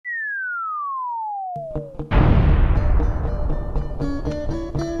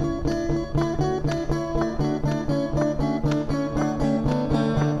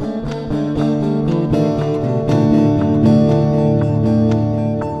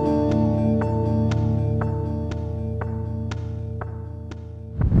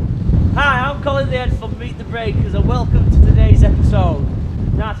episode.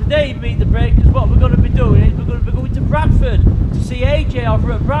 Now today, Meet the Breakers, what we're going to be doing is we're going to be going to Bradford to see AJ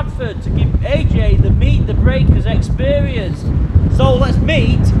over at Bradford to give AJ the Meet the Breakers experience. So let's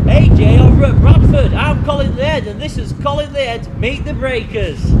meet AJ over at Bradford. I'm Colin the Head and this is Colin the Head Meet the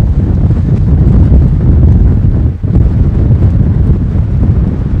Breakers.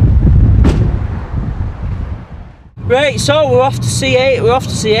 Right, so we're off to see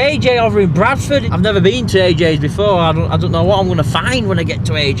AJ over in Bradford. I've never been to AJ's before. I don't know what I'm going to find when I get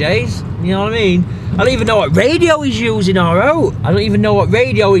to AJ's. You know what I mean? I don't even know what radio he's using or out. I don't even know what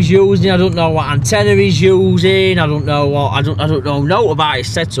radio he's using. I don't know what antenna he's using. I don't know about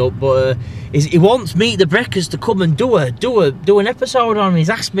his setup. But he wants Meet the Breakers to come and do an episode on him. He's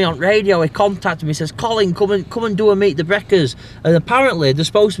asked me on radio. He contacted me. He says, "Colin, come and do a Meet the Breakers." And apparently there's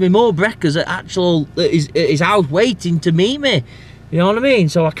supposed to be more breakers at his house waiting to meet me. You know what I mean?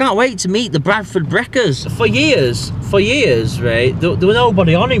 So I can't wait to meet the Bradford breakers. For years, right, there was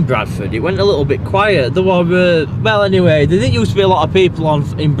nobody on in Bradford. It went a little bit quiet. There were, well anyway, there didn't used to be a lot of people on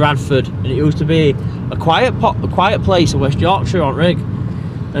in Bradford. And it used to be a quiet place in West Yorkshire on Rig.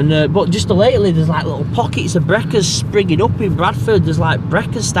 And but just lately there's like little pockets of breakers springing up in Bradford. There's like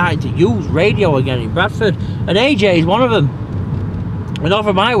breakers starting to use radio again in Bradford. And AJ is one of them. And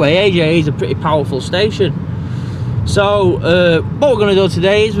over my way, AJ is a pretty powerful station. So what we're going to do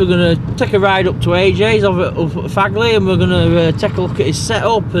today is we're going to take a ride up to AJ's over at Fagley, and we're going to take a look at his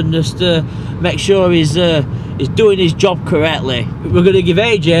setup and just make sure he's doing his job correctly. We're going to give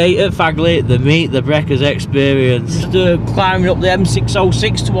AJ at Fagley the Meet the Breakers experience. Just climbing up the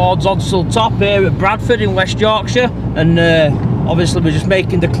M606 towards Odsal Top here at Bradford in West Yorkshire, and obviously we're just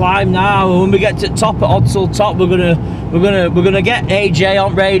making the climb now. And when we get to the top at Odsal Top, we're gonna get AJ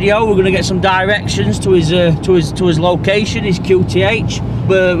on radio. We're gonna get some directions to his location, his QTH.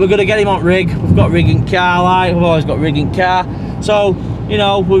 We're gonna get him on rig. We've got rig and car light. We've always got rig and car. So you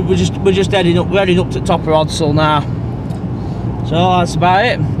know we're just heading up to the top of Odsal now. So that's about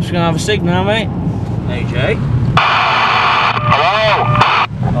it. Just gonna have a signal, mate. AJ. Hello.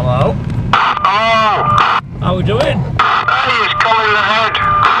 Hello. Hello. How we doing? Hey, it's Colin the Head.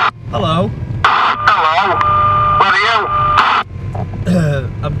 Hello. Hello. Where are you?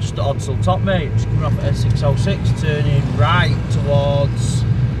 I'm just at Odsal Top, mate. Just coming off at S606, turning right towards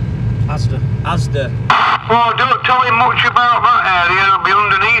Asda. Well, don't tell him much about that area. It'll be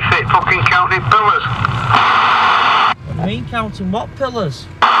underneath it, fucking counting pillars. What do you mean counting what pillars?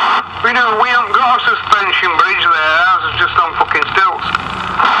 We haven't got a suspension bridge there. Ours is just on fucking stilts.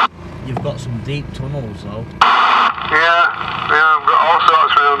 You've got some deep tunnels, though. Yeah, I've got all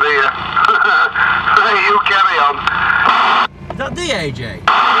sorts around here. You carry on. Is that the AJ?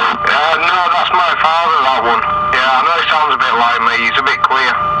 No, that's my father, that one. Yeah, I know he sounds a bit like me. He's a bit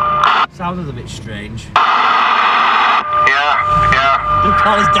queer. Sounded a bit strange. Yeah. He's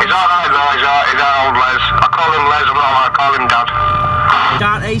alright though, he's that old Les. I call him Les, I call him Dad.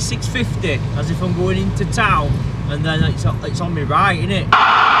 Down A650, as if I'm going into town, and then it's on me right, innit?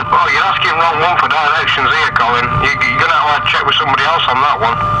 Oh, you're asking wrong one for directions here, Colin. You're going to have to check with somebody else on that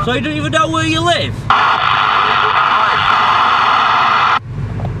one. So you don't even know where you live?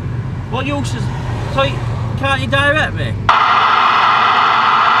 What use is... So can't you direct me? What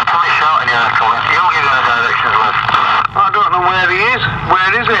are you shouting here, Colin? You'll give me directions, Les. I don't know where he is.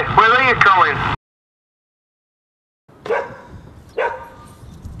 Where is he? Where are you, Colin?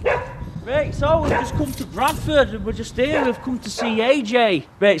 Right, so we've just come to Bradford and we're just here. We've come to see AJ.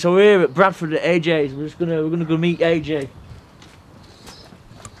 Right, so we're here at Bradford at AJ's. We're gonna go meet AJ.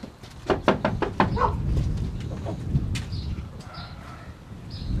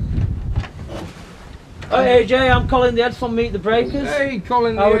 Hi AJ, I'm Colin the Head from Meet the Breakers. Hey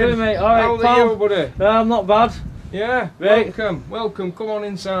Colin the How Head. we doing, mate? All right, How are you, buddy? I'm not bad. Yeah, right. Welcome, come on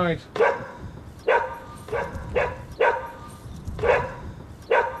inside.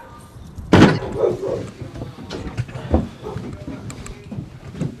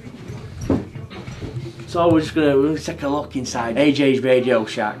 So we're gonna take a look inside AJ's Radio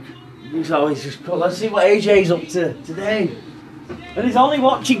Shack. Let's see what AJ's up to today. And he's only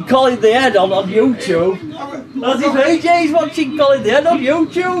watching Colin the Head on YouTube. As if AJ's watching Colin the Head on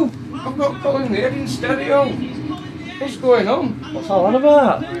YouTube. I've got Colin the Head in stereo. What's going on? What's all that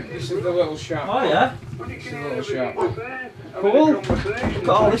about? This is the little shack. Oh yeah? This is the little shack. Cool. Look at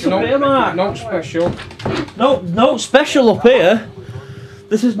all this up here, Mark. Note special. Note special up here.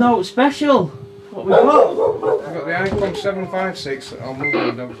 This is note special. What we got? I've got the iPhone 756. I'll move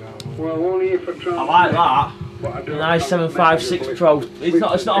the dogs out. I like that. A nice 756 Pro.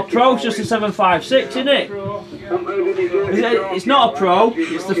 It's not a Pro, it's just a 756, isn't it? It's not a Pro,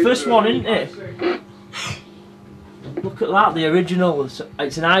 it's the first one, isn't it? Look look at that, the original.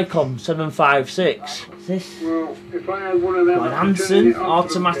 It's an Icon 756. What's this? Well, if I had one of them, Got an Hanson,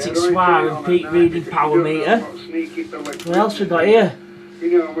 automatic swire and peak reading power meter. What else we got here?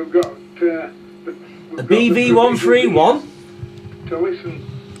 You know, we've got A BV131. to listen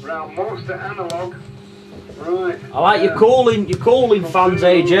round most of analog. Right. I like your Colin fans,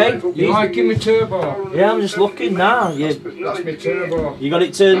 AJ. You liking my turbo? Yeah, I'm just looking now. That's my turbo. You got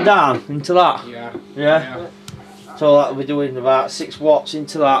it turned down into that? Yeah. Yeah. So that'll be doing about 6 watts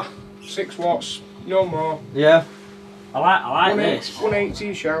into that. 6 watts, no more. Yeah. I like this.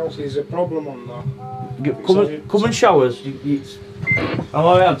 180 showers is a problem on that. Come and show us. I'm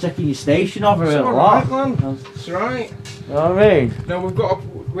alright, I'm taking your station over It's it a alright, lot. man. It's right. You know what I mean? No,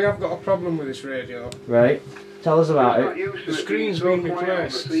 we have got a problem with this radio. Right. Tell us about it. The screen's been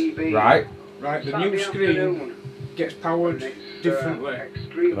replaced. Right. Right, the new screen gets powered differently.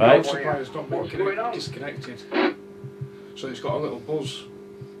 Right. The supplier's not been disconnected. So it's got a little buzz.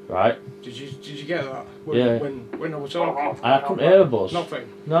 Right. Did you get that? Yeah. When I was talking? I couldn't hear a buzz. Nothing.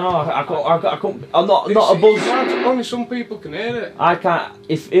 No, I couldn't. I'm not a buzz. Only some people can hear it. I can't.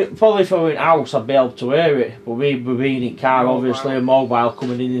 Probably if I were in house, I'd be able to hear it. But we being in car, obviously, a mobile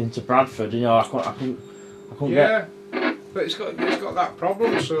coming into Bradford, you know, I couldn't Yeah. But it's got that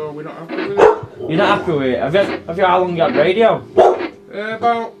problem, so we're not happy with it. You're not happy with it? Have you? How long you had radio?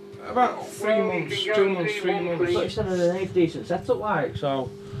 About 3 months, 2 months, 3 months. But you said it had a decent setup, like so.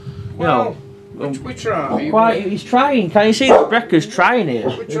 Well, we try. Quite, he's trying. Can you see the Brecker's trying here?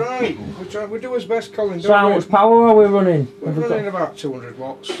 We try. We do as best, Colin. So how much power are we running? We're running about 200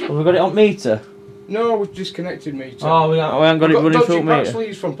 watts. Have we got it on meter? No, we've disconnected meter. Oh, we haven't got it running through meter. Dodgy patch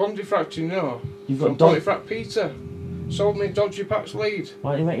leads from Pontefract, you know. You've from got Pontefract Peter. Sold me dodgy patch lead.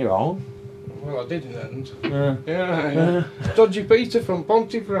 Why don't you make your own? Well, I did in the end. Yeah. Yeah. Dodgy Peter from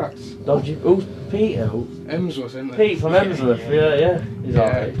Pontefract. Dodgy. Who's Peter? Emsworth, isn't it? Pete from Emsworth. Yeah. He's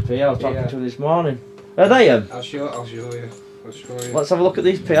alright. Pete, I was talking to him this morning. Are they him? I'll show you. Let's have a look at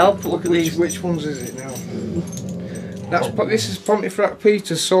these PL. Look at these. Which ones is it now? This is Pontefract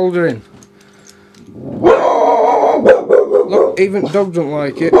Peter soldering. Look, even dog don't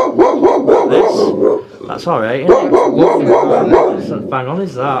like it. This. That's alright, isn't it? Lovely, That's bang on,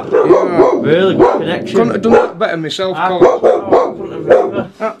 is that? yeah. Really good connection. Couldn't have done that better myself, Colin. Couldn't have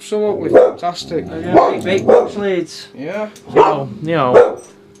either. Absolutely fantastic. Big box leads. Yeah. So, you know,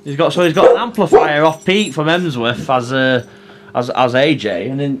 he's got an amplifier off Pete from Emsworth as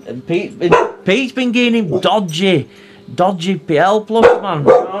AJ, and then Pete's been getting him dodgy PL plugs, man. You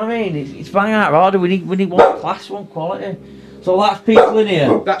know what I mean? It's bang out order. We need one class, one quality. So that's Pete's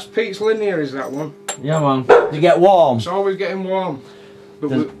linear. That's Pete's linear, is that one? Yeah, man. You get warm. It's always getting warm.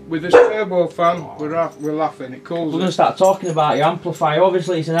 But with this turbo fan, we're laughing. It cools. We're going to start talking about your amplifier.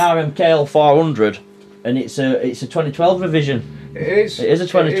 Obviously, it's an RMKL 400, and it's a 2012 revision. It is. It is a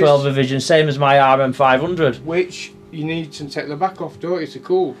 2012 revision, same as my RM 500. Which you need to take the back off, don't you, to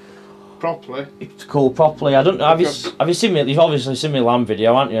cool properly. To cool properly. I don't know. Have you seen me? You've obviously seen my LAN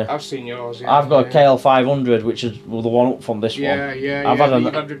video, haven't you? I've seen yours. Yeah, I've got a KL 500, which is the one up from this one. I've had a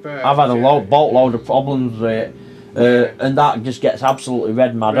boatload of problems with it, and that just gets absolutely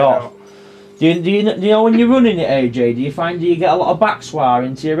red mad off. Do you know when you're running it, AJ? Do you get a lot of backswire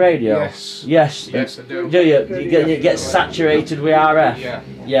into your radio? Yes. Yes, I do. Do you? It gets saturated with RF.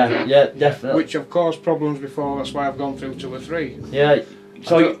 Yeah, definitely. Which have caused problems before. That's why I've gone through 2 or 3. Yeah.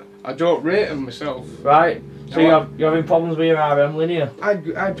 So I don't rate them myself. Right. So you're having problems with your RM linear?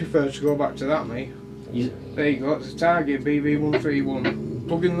 I'd prefer to go back to that, mate. There you go. It's a Target BB131.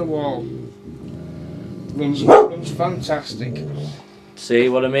 Plug in the wall. Runs fantastic. See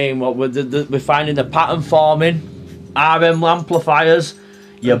what I mean? What we're finding the pattern forming. RM amplifiers.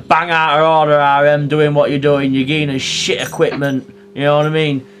 You bang out of order RM doing what you're doing. You're getting a shit equipment. You know what I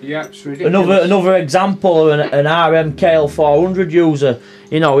mean? Yeah, it's ridiculous. Another example of an RMKL 400 user.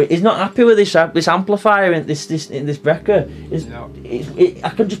 You know, he's not happy with this amplifier in this breaker. I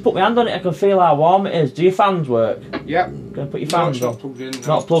can just put my hand on it. I can feel how warm it is. Do your fans work? Yep. Can I put your fans on? Not plugged in.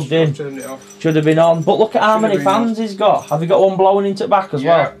 Not plugged in. Turned it off. Should have been on. But look at how many fans he's got. Have you got one blowing into the back as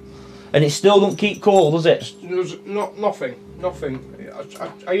well? And it still don't keep cool, does it? Nothing.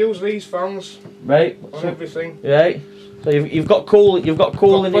 I use these fans. Right. On everything. Right. So you've got cooling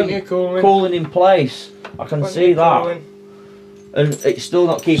cooling in place. I can see that. And it's still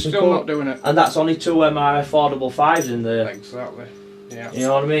not keeping cool. Not doing it. And that's only 2 MR affordable 5s in there. Exactly. Yeah. You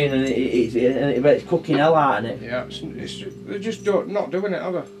know what I mean? And it's cooking hell out in it. Yeah. They're just not doing it,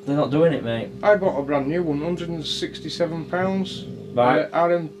 are they? They're not doing it, mate. I bought a brand new one, £167. Right.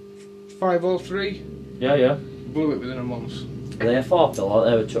 RM 503. Yeah. Blew it within a month. Are they a 4-pill or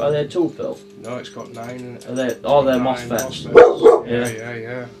are they a 2-pill? No, it's got 9 in it. Are they? Oh, they're 9 MOSFETs.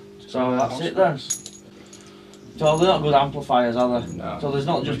 Yeah. So that's it then. So they're not good amplifiers, are they? No. So there's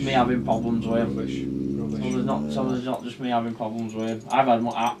not just me having problems with them. Rubbish. So there's not just me having problems with them.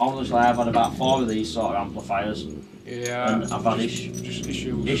 Honestly, I've had about 4 of these sort of amplifiers. Yeah. And I've had just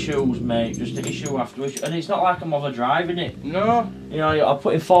issues. Issues, mate. Just issue after issue. And it's not like I'm overdriving it. No. You know, I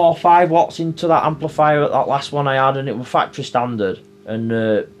put in 4 or 5 watts into that amplifier at that last one I had, and it was factory standard. And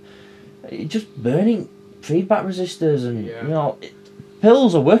it just burning feedback resistors, and you know,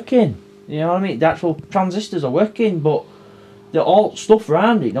 pills are working. You know what I mean? The actual transistors are working, but they're all stuff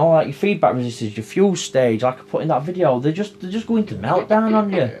around it. You know, like your feedback resistors, your fuse stage. Like I put in that video, they're just going to melt down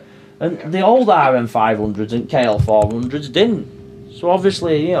on you. And the old RM500s and KL400s didn't. So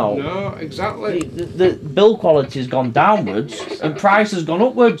obviously, you know. No, exactly. The build quality has gone downwards and price has gone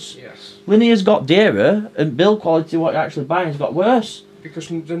upwards. Yes. Linear's got dearer and build quality, what you're actually buying, has got worse. Because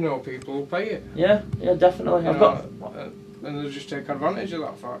there are no people who pay it. Yeah, definitely. And they just take advantage of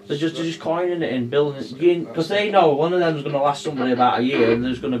that fact. They're just coining it in, building it, because they know one of them is going to last somebody about a year, and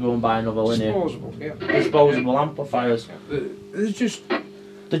they're just going to go and buy another linear. Disposable amplifiers. They're just shit.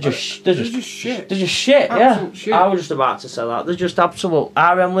 They're just shit. Absolute shit. I was just about to say that. They're just absolute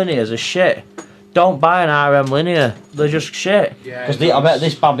RM linears are shit. Don't buy an RM linear. They're just shit. Yeah. Because I bet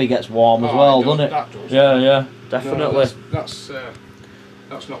this babby gets warm as well, doesn't it? That does. Yeah, definitely. No,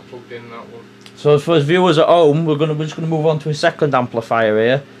 that's not plugged in, that one. So for us viewers at home, we're just gonna move on to a second amplifier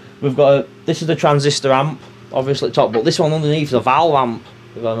here. We've got this is the transistor amp, obviously at top, but this one underneath is a valve amp.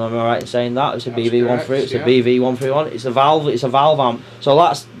 If I'm right in saying that, it's a BV13. It's a BV131. It's a valve amp. So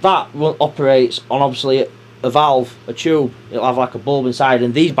that operates on obviously a valve, a tube. It'll have like a bulb inside,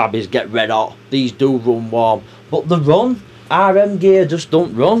 and these babbies get red hot. These do run warm, but they run. RM gear just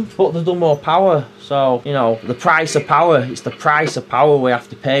don't run, but they do more power. So, you know, the price of power, it's the price of power we have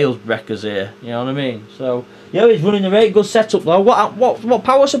to pay us wreckers here, you know what I mean? So, yeah, it's running a very good setup though. What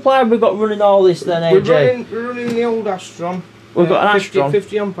power supply have we got running all this then, AJ? We're running the old Astron. We've got an Astron.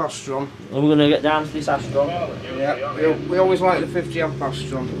 50 amp Astron. And we're going to get down to this Astron. Yeah, we always like the 50 amp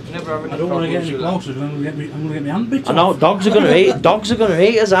Astron. Never have any I don't want to get any closer, I'm going to get my hand bit off. I know, dogs are going to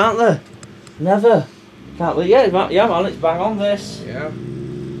eat us, aren't they? Never. Can't believe, yeah man, let's bang on this. Yeah.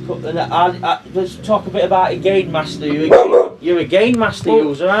 Let's talk a bit about a Gain Master. You're a Gain Master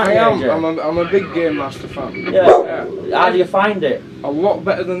user, aren't you? I am. I'm a big Gain Master fan. Yeah. How do you find it? A lot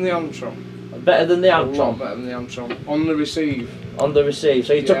better than the Antron. Better than the Antron? A lot better than the Antron. On the receive. On the receive.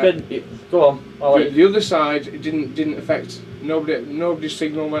 So you took a... Go on. The other side, it didn't affect... Nobody's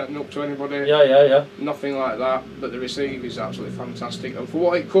signal went up to anybody. Yeah. Nothing like that. But the receive is absolutely fantastic. And for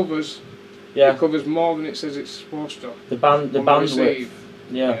what it covers... Yeah. It covers more than it says it's supposed to. The bandwidth.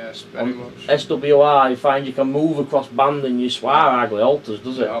 Yeah. Yes, very much. SWR, you find you can move across band and you swear hardly alters,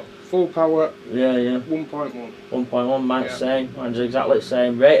 does it? Yeah. Full power. Yeah. 1.1. 1.1, mine's the same. Mine's exactly the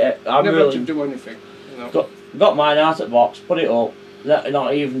same. Rate it. Never had to do anything. You know. Got mine out at box, put it up.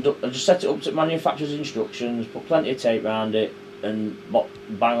 Not even. I just set it up to manufacturer's instructions, put plenty of tape around it, and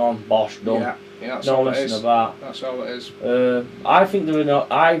bang on, bosh, done. Yeah, that's no all it messing is. about. That's all it is.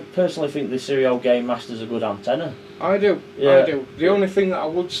 I personally think the Serial Game Master's a good antenna. I do. Yeah. I do. The only thing that I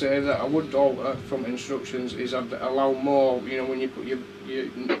would say that I would alter from instructions is I'd allow more. You know, when you put your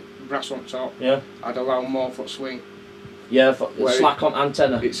brass on top. Yeah. I'd allow more foot swing. Yeah, slack on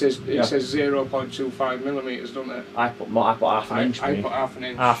antenna. It says 0.25 millimeters, doesn't it? I put half an inch. I put half an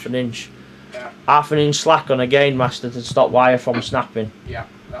inch. Half an inch. Yeah. Half an inch slack on a Gain Master to stop wire from snapping. Yeah.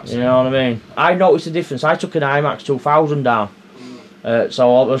 That's you know what I mean? I noticed the difference. I took an IMAX 2000 down,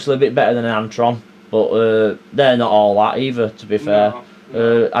 so obviously a bit better than an Antron, but they're not all that either. To be fair,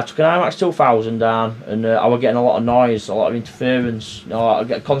 I took an IMAX 2000 down, and I was getting a lot of noise, a lot of interference. You know, I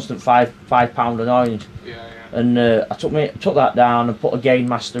get a constant five pound of noise. Yeah. And I took that down and put a Gain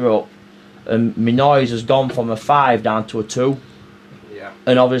Master up, and my noise has gone from a 5 down to a 2.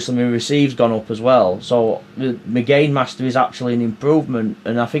 And obviously my receive's gone up as well, so my Gain Master is actually an improvement.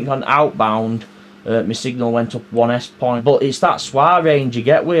 And I think on outbound my signal went up 1 point, but it's that SWAR range you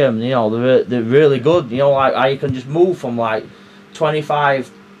get with them. You know, they're really good. You know, like how you can just move from like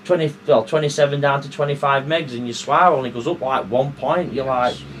 27 down to 25 megs, and your SWAR only goes up like 1 point. You're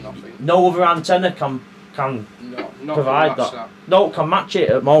like, nothing. No other antenna can provide that. No, can match it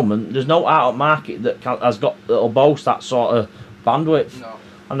at the moment. There's no out of market that'll boast that sort of bandwidth. No.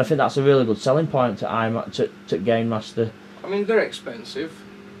 And I think that's a really good selling point to Gain Master. I mean, they're expensive.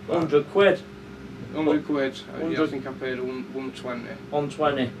 100 quid. 100 quid. I think I paid 120.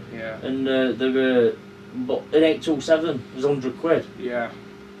 120. Yeah. And but in 827 was 100 quid. Yeah.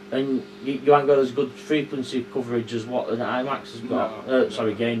 And you ain't got as good frequency coverage as what an IMAX has got. No.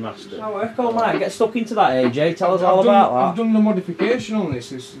 Sorry, Gainmaster. Oh, work all night. Get stuck into that, AJ. Tell us all about that. I've done the modification on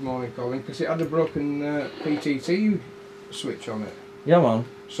this morning, Colin, because it had a broken PTT switch on it. Yeah, man.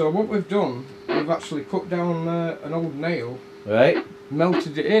 So what we've done, we've actually cut down an old nail, Right.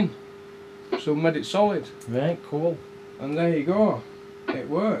 melted it in, so made it solid. Right, cool. And there you go. It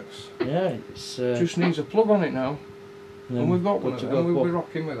works. Yeah, it's... Just needs a plug on it now. And we've got one of them, and we'll be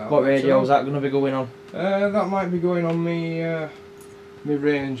rocking with that. What radio is that going to be going on? That might be going on me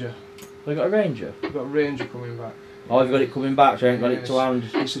Ranger. We've got a Ranger? We've got a Ranger coming back. Oh, you've got it coming back, so you ain't got it to hand.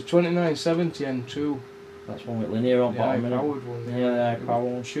 It's a 2970 M2. That's one with linear on bottom, isn't it? Powered one. Yeah,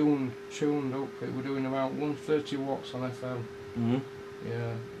 powered one. Tuned up. We're doing about 130 watts on FM.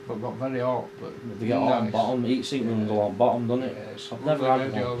 Yeah, but got very hot. But they get hot on bottom. Heat sink runs a lot on bottom, doesn't it? Yeah, I've never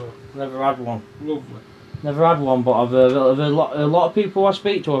had one. Never had one. Lovely. Never had one, but I've a lot of people I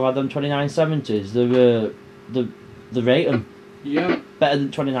speak to have had them 2970s. They rate them. Yeah. Better than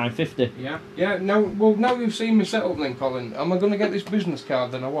 2950. Yeah. Yeah. Now you've seen me set up, then, Colin. Am I going to get this business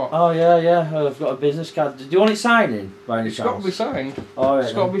card then, or what? Oh yeah. I've got a business card. Do you want it signing by any chance? It's got to be signed. Oh, right,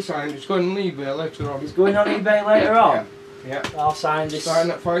 it's got to be signed. It's going on eBay later on. It's going on eBay later on. Yeah. I'll sign this.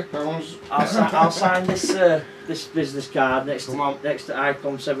 Sign at £5. I'll sign this this business card next to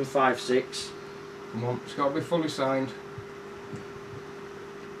Icon 756. Come on, it's got to be fully signed.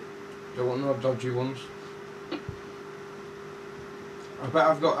 Don't want no dodgy ones. I bet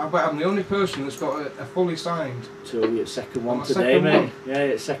I'm the only person that's got a fully signed. So your second one today, mate. Yeah,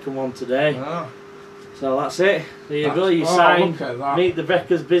 it's second one today. Ah. So that's it. There you go. You signed Meet the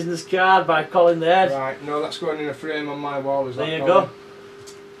Breakers business card by Colin the Head. Right. No, that's going in a frame on my wall. Is that there you Colin? go.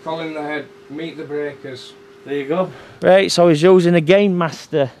 Colin the Head. Meet the Breakers. There you go. Right, so he's using a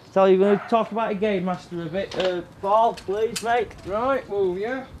Gainmaster. Tell you, we're going to talk about a Gainmaster a bit. Paul, please, mate. Right, well,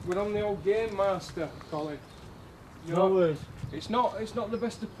 yeah, we're on the old Gainmaster, Colin. No worries. It's not the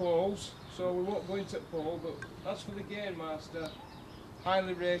best of poles, so we won't go into pole, but as for the Gainmaster,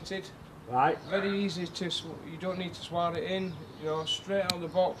 highly rated. Right. Very easy to, you don't need to swire it in, you know, straight out of the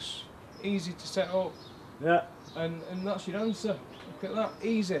box, easy to set up. Yeah. And that's your answer. Look at that,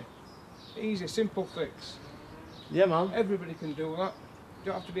 easy, simple fix. Yeah, man. Everybody can do that.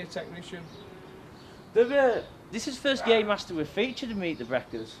 You don't have to be a technician. This is the first Gainmaster we've featured in Meet the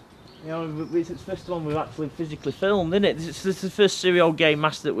Breakers. You know, it's the first one we've actually physically filmed, isn't it? This is the first serial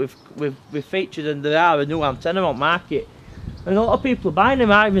Gainmaster that we've featured, and there are a new antenna on market. And a lot of people are buying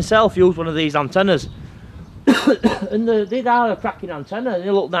them. I myself use one of these antennas. And they are a cracking antenna. They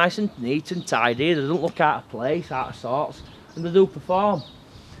look nice and neat and tidy. They don't look out of place, out of sorts. And they do perform.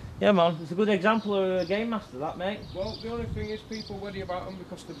 Yeah, man, it's a good example of a Gainmaster, that, mate. Well, the only thing is people worry about them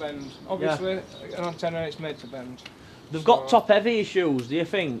because they bend. Obviously, an antenna is made to bend. They've got top-heavy issues, do you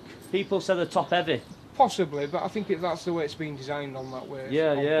think? People say they're top-heavy. Possibly, but I think that's the way it's been designed on that way.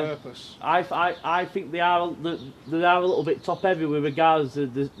 Yeah, on yeah. purpose. I think they are a little bit top-heavy with regards to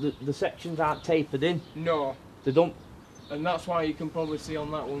the sections aren't tapered in. No. They don't. And that's why you can probably see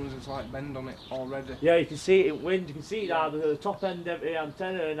on that one there's like bend on it already. Yeah, you can see it in wind. You can see that the top end of the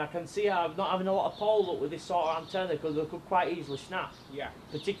antenna, and I can see I'm not having a lot of pole up with this sort of antenna because they could quite easily snap. Yeah.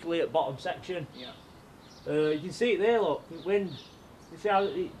 Particularly at bottom section. Yeah. You can see it there, look, in wind. You see how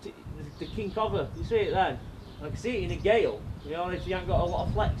the king cover. You see it then. I can see it in a gale. You know, if you haven't got a lot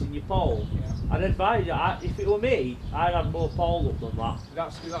of flex in your pole, yeah. I'd advise you. If it were me, I'd have more pole up than that.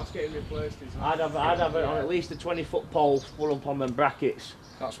 That's getting replaced, isn't it? I'd have it on at least a 20-foot pole put up on them brackets.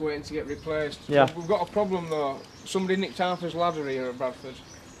 That's waiting to get replaced. Yeah. We've got a problem though. Somebody nicked half his ladder here at Bradford.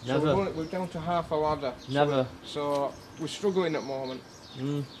 Never. So we're down to half a ladder. Never. So we're struggling at the moment.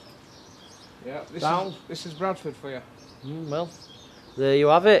 Mm. Yeah. This is Bradford for you. Well, there you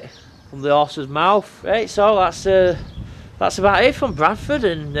have it, from the horse's mouth. Right, so that's about it from Bradford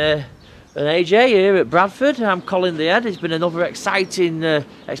and AJ here at Bradford. I'm Colin the Head. It's been another exciting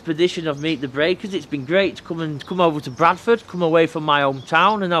expedition of Meet the Breakers. It's been great to come over to Bradford, come away from my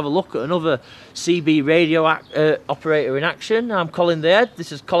hometown and have a look at another CB radio operator in action. I'm Colin the Head.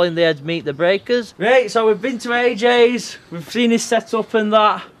 This is Colin the Head's Meet the Breakers. Right, so we've been to AJ's, we've seen his setup and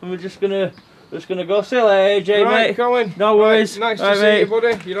that, and we're just gonna go. See you later, AJ, right, mate. Colin. No worries. Right, nice to see you,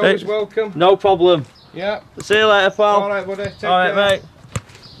 buddy. You're always welcome. No problem. Yeah. See you later, pal. All right, buddy. Take All right, care. mate.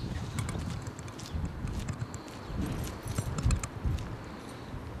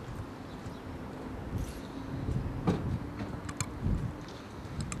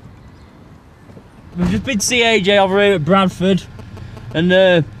 We've just been to see AJ over here at Bradford,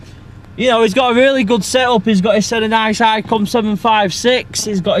 and you know, he's got a really good setup. He's got his set of nice Icon 756.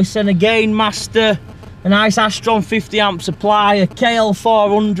 He's got his set of Gainmaster. a nice Astron 50 amp supply, a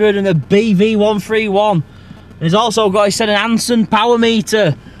KL400 and a BV131. And he's also got his an Anson power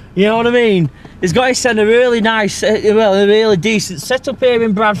meter, you know what I mean? He's got his a really nice, well, a really decent setup here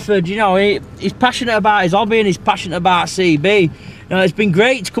in Bradford. You know, he's passionate about his hobby and he's passionate about CB. Now, it's been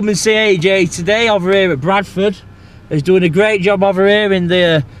great to come and see AJ today over here at Bradford. He's doing a great job over here in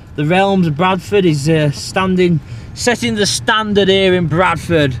the realms of Bradford. He's setting the standard here in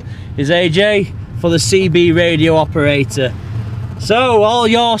Bradford. Is AJ for the CB radio operator. So, all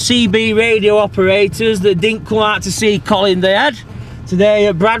your CB radio operators that didn't come out to see Colin the Head today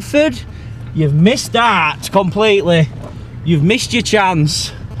at Bradford, you've missed out completely. You've missed your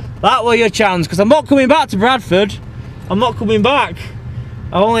chance. That was your chance, because I'm not coming back to Bradford. I'm not coming back.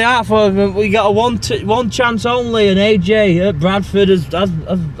 I only have we got a one chance only, and AJ at Bradford has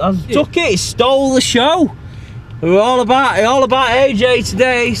took it. He stole the show. We were all about AJ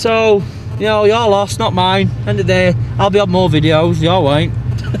today, so you know, you're lost, not mine. End of the day, I'll be on more videos. You won't.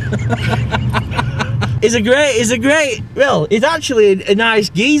 He's actually a nice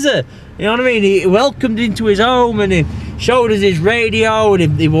geezer. You know what I mean? He welcomed into his home and he showed us his radio,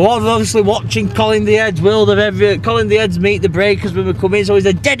 and he was obviously watching Colin the Head's Colin the Head's Meet the Breakers when we come in, so he's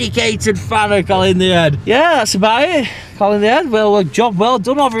a dedicated fan of Colin the Head. Yeah, that's about it. Colin the Head, well, job well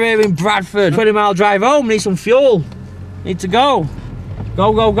done over here in Bradford. 20-mile drive home, need some fuel. Need to go.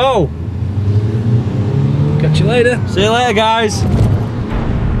 Go, go, go. Catch you later. See you later, guys.